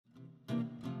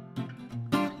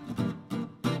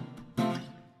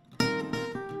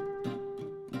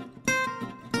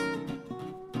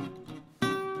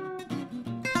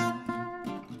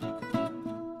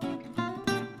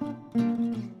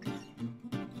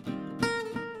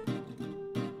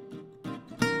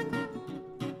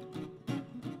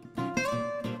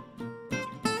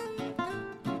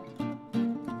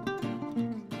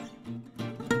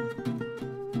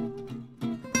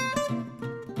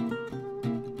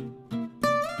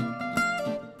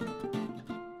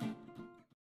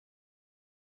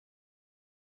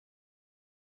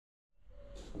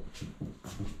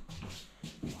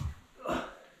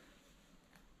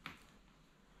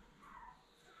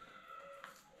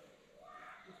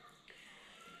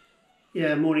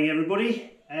Yeah, morning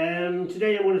everybody.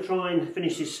 Today I want to try and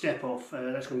finish this step off.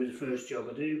 That's going to be the first job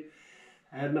I do.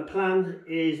 My plan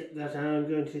is that I'm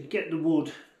going to get the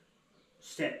wood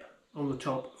step on the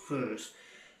top first.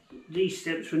 These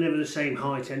steps were never the same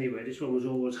height anyway. This one was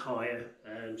always higher,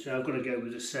 so I've got to go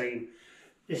with the same.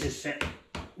 This is set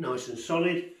nice and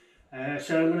solid.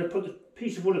 So I'm going to put the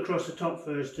piece of wood across the top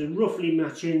first to roughly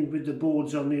match in with the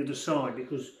boards on the other side,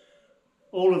 because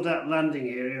all of that landing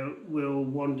area will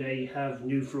one day have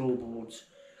new floorboards.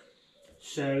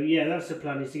 So yeah, that's the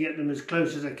plan, is to get them as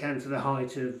close as I can to the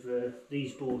height of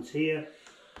these boards here.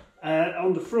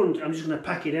 On the front, I'm just going to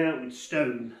pack it out with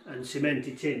stone and cement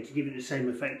it in to give it the same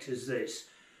effect as this.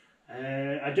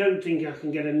 I don't think I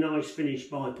can get a nice finish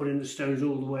by putting the stones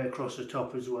all the way across the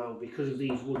top as well, because of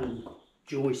these wooden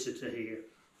joists that are here.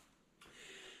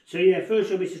 So yeah, first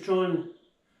job is to try and,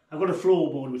 I've got a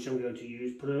floorboard which I'm going to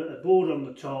use, put a board on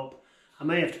the top. I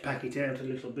may have to pack it out a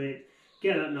little bit,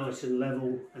 get that nice and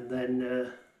level, and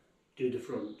then do the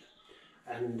front.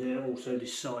 And also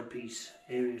this side piece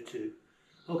area too.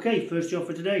 Okay, first job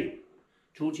for today.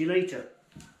 Talk to you later.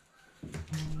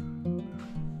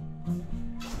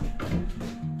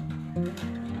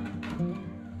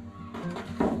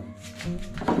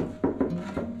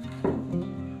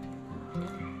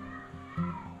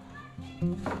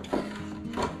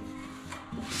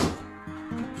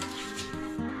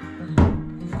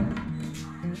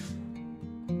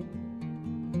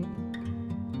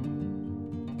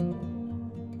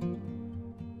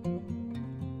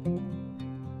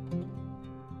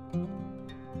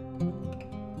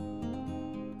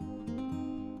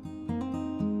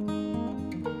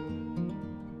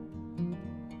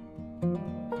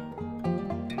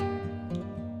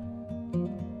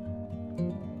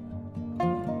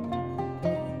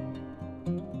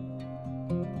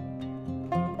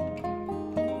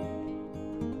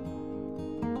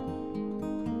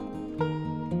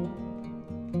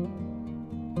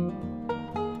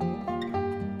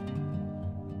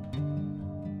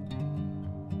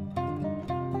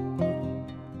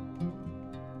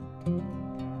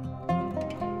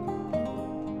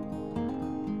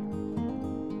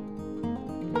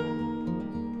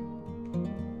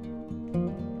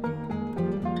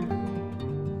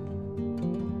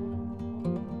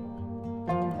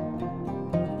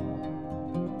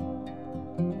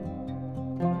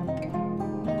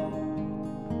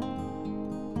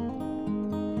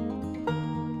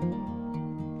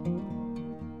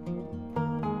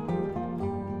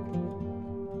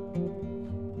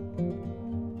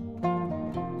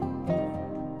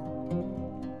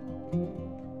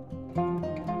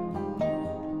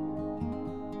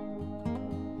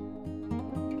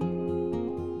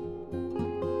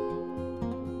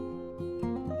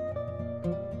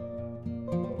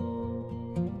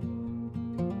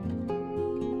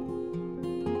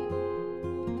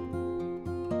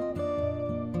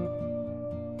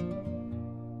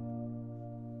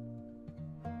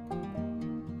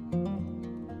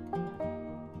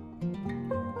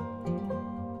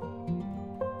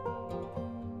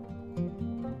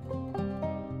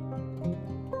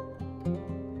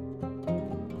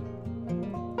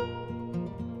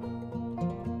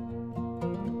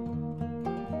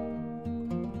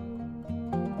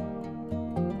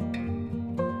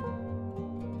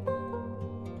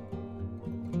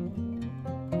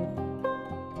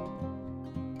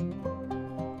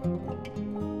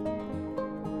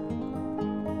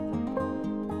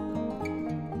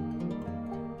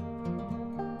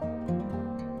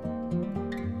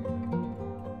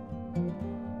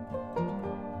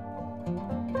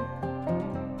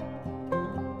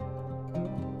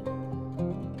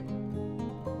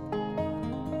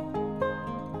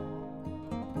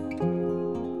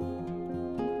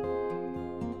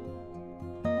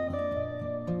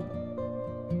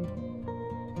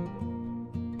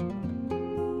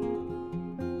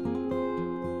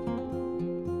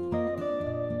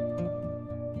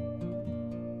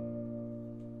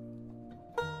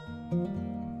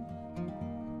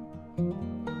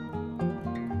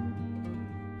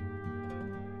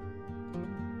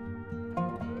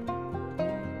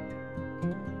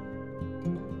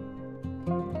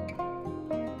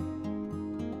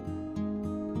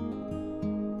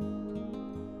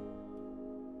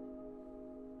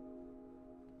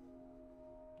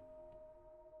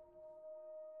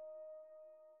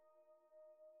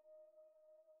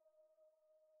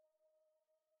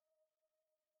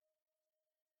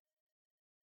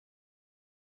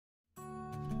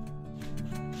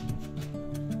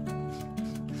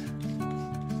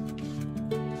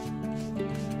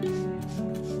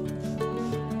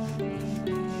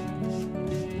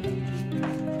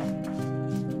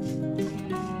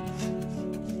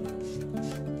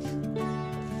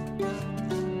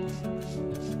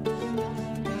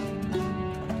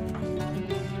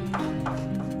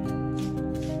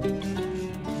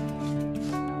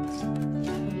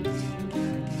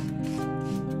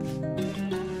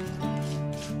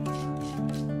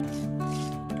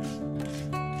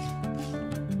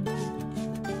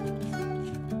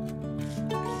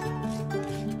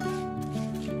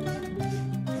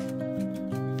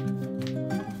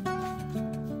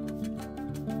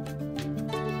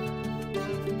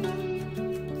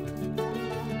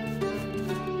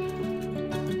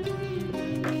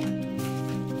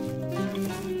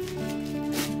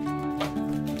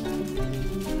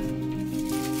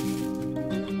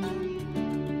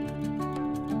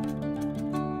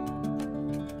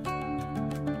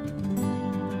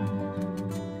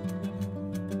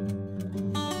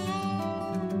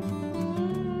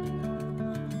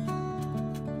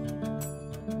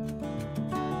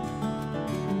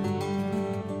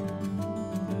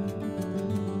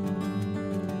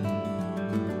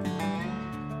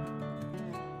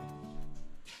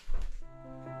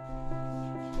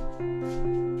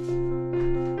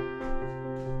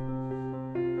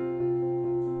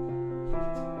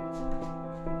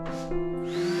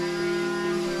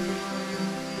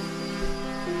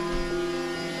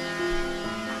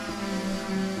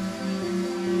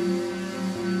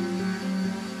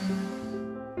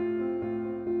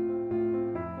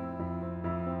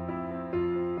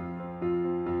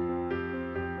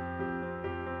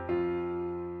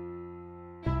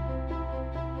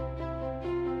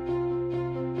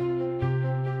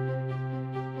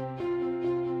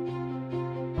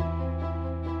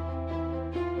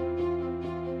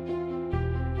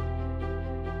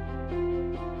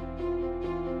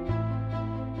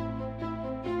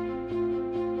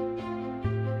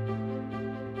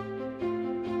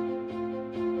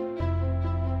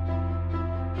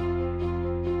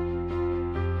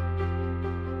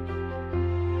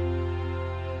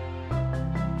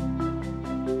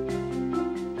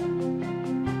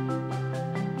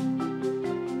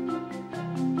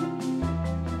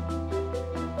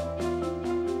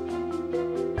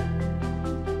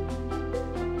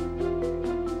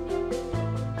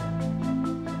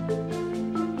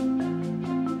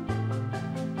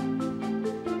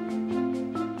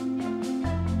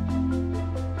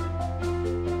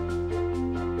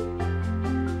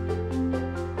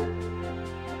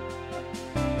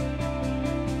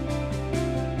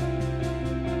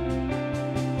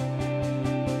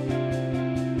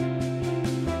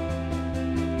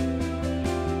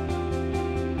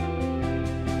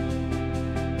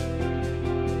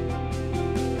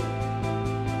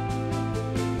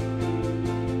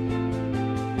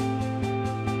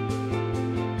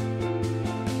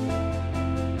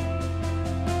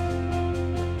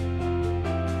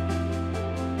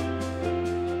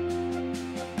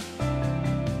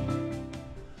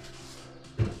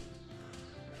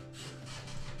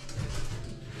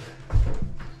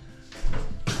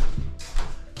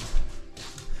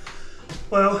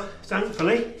 Well,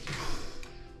 thankfully,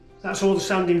 that's all the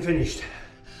sanding finished.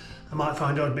 I might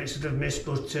find odd bits that I've missed,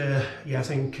 but yeah, I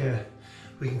think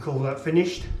we can call that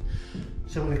finished.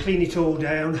 So I'm going to clean it all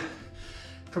down.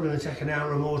 Probably going to take an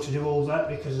hour or more to do all that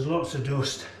because there's lots of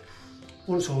dust.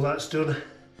 Once all that's done,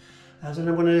 then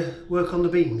I'm going to work on the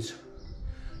beams.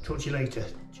 Talk to you later.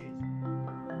 Cheers.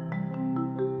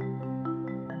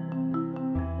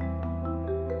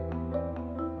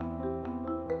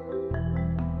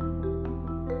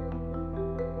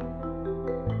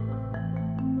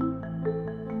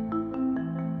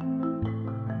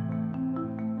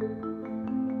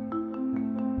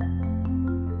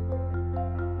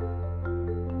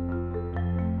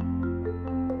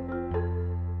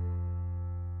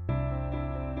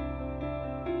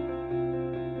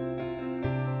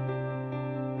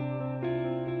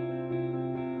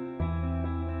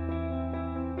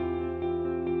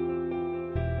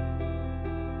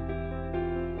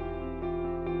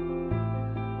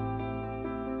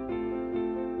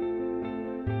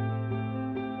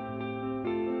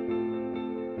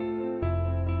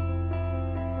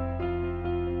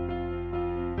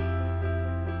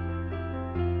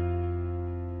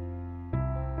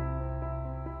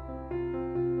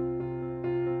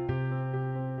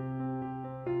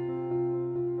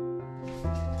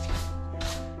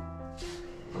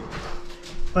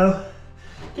 Well,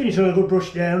 giving it a good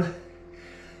brush down.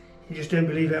 You just don't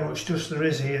believe how much dust there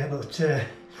is here, but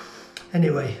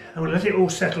anyway, I'm going to let it all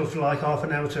settle for like half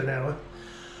an hour to an hour.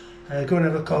 Go and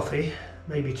have a coffee,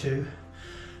 maybe two,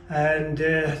 and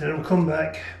then I'll come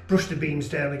back, brush the beams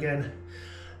down again,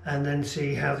 and then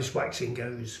see how this waxing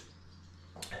goes.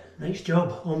 Next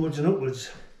job, onwards and upwards.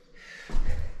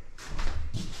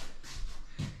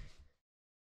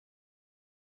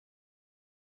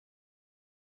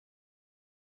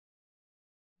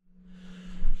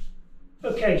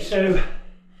 Okay, so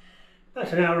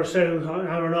about an hour or so, an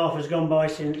hour and a half has gone by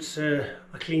since I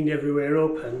cleaned everywhere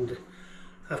up, and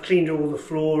I've cleaned all the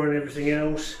floor and everything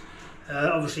else.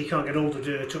 Obviously you can't get all the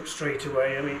dirt up straight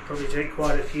away. I mean, it probably take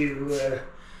quite a few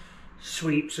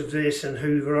sweeps of this and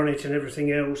hoover on it and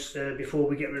everything else before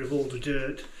we get rid of all the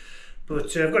dirt.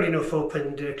 But I've got enough up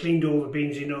and cleaned all the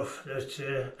beams enough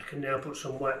that I can now put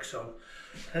some wax on.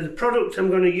 The product I'm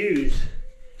going to use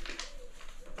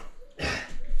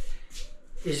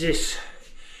is this.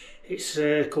 It's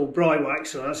called Bright Wax,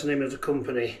 so that's the name of the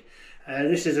company.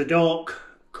 This is a dark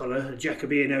colour, a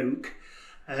Jacobean oak,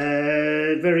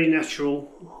 very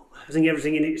natural. I think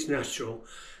everything in it's natural.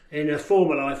 In a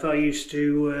former life I used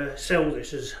to sell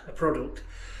this as a product,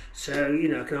 so you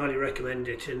know, I can highly recommend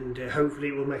it, and hopefully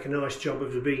it will make a nice job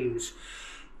of the beams.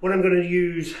 What I'm going to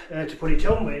use to put it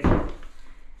on with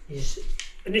is,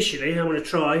 initially I'm going to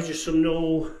try just some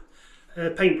normal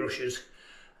paint brushes.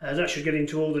 That should get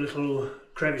into all the little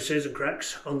crevices and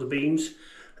cracks on the beams.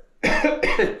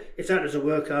 If that doesn't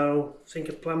work, I'll think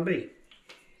of plan B.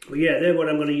 But yeah, they're what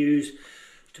I'm going to use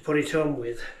to put it on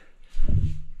with.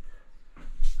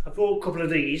 I bought a couple of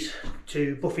these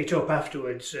to buff it up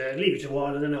afterwards. Leave it a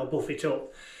while and then I'll buff it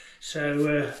up.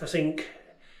 So I think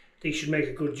these should make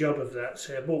a good job of that.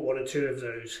 So I bought one or two of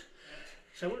those.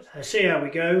 So I'll see how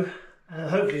we go.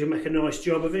 Hopefully it'll make a nice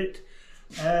job of it.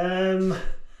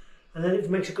 And then if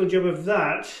it makes a good job of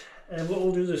that, what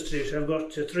we'll do is to do, so I've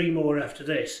got 3 more after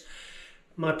this.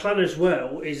 My plan as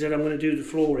well is that I'm going to do the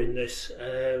floor in this,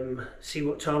 see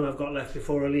what time I've got left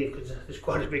before I leave, because there's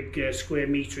quite a big square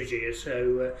meterage here,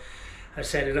 so I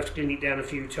said I'd have to clean it down a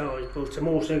few times, but I'm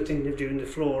also thinking of doing the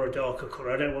floor a darker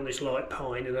colour. I don't want this light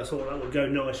pine, and I thought that would go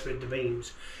nice with the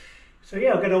beams. So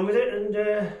yeah, I'll get on with it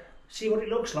and see what it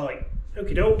looks like.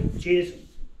 Okie doke, cheers.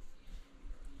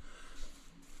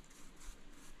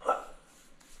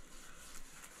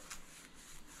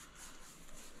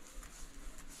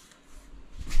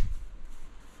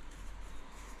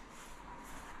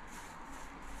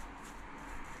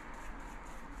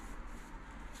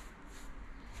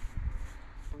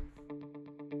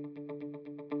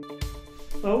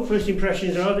 Well, first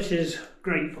impressions are this is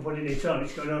great for putting it on.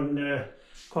 It's going on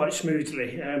quite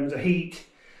smoothly. The heat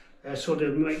sort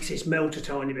of makes this melt a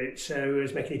tiny bit, so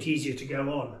it's making it easier to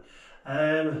go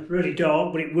on. Really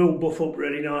dark, but it will buff up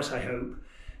really nice, I hope.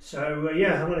 So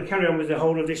yeah, I'm going to carry on with the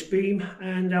whole of this beam,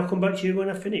 and I'll come back to you when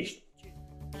I've finished.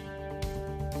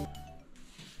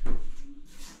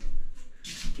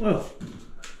 Well,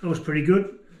 that was pretty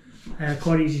good.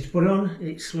 Quite easy to put on.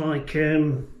 It's like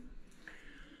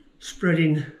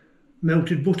spreading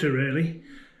melted butter really.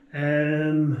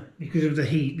 Because of the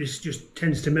heat, this just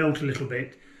tends to melt a little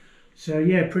bit. So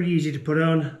yeah, pretty easy to put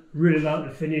on. Really like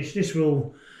the finish. This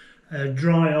will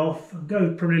dry off,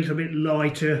 go probably a little bit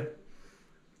lighter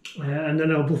and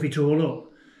then I'll buff it all up.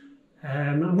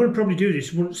 I'm going to probably do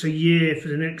this once a year for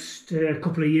the next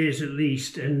couple of years at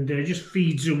least, and just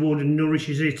feeds the wood and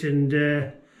nourishes it,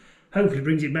 and hopefully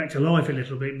brings it back to life a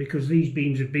little bit, because these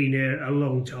beams have been here a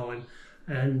long time,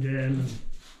 and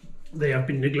they have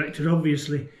been neglected,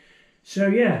 obviously. So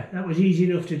yeah, that was easy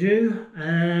enough to do.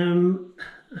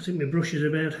 I think my brush has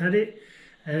about had it,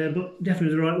 but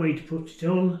definitely the right way to put it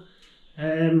on.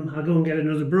 I'll go and get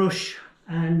another brush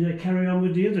and carry on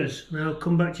with the others, and I'll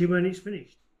come back to you when it's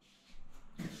finished.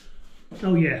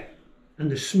 Oh yeah,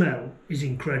 and the smell is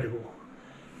incredible.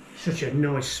 Such a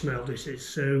nice smell this is,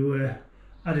 so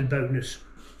added bonus.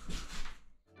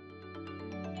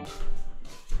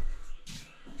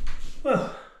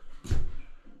 Well,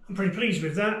 I'm pretty pleased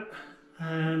with that.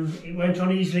 It went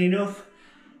on easily enough.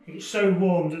 It's so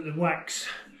warm that the wax,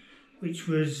 which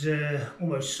was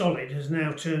almost solid, has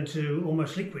now turned to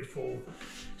almost liquid form.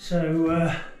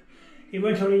 So it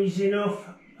went on easy enough.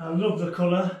 I love the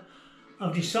colour.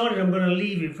 I've decided I'm going to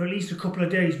leave it for at least a couple of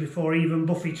days before I even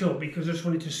buff it up, because I just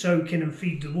want it to soak in and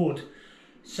feed the wood.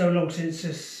 So long since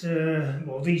this,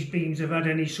 well, these beams have had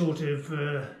any sort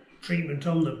of treatment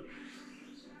on them.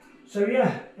 So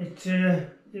yeah, it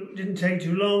didn't take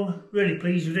too long. Really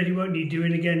pleased with it. It won't need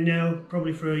doing again now,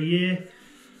 probably for a year.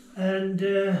 And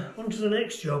on to the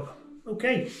next job.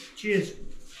 Okay, cheers.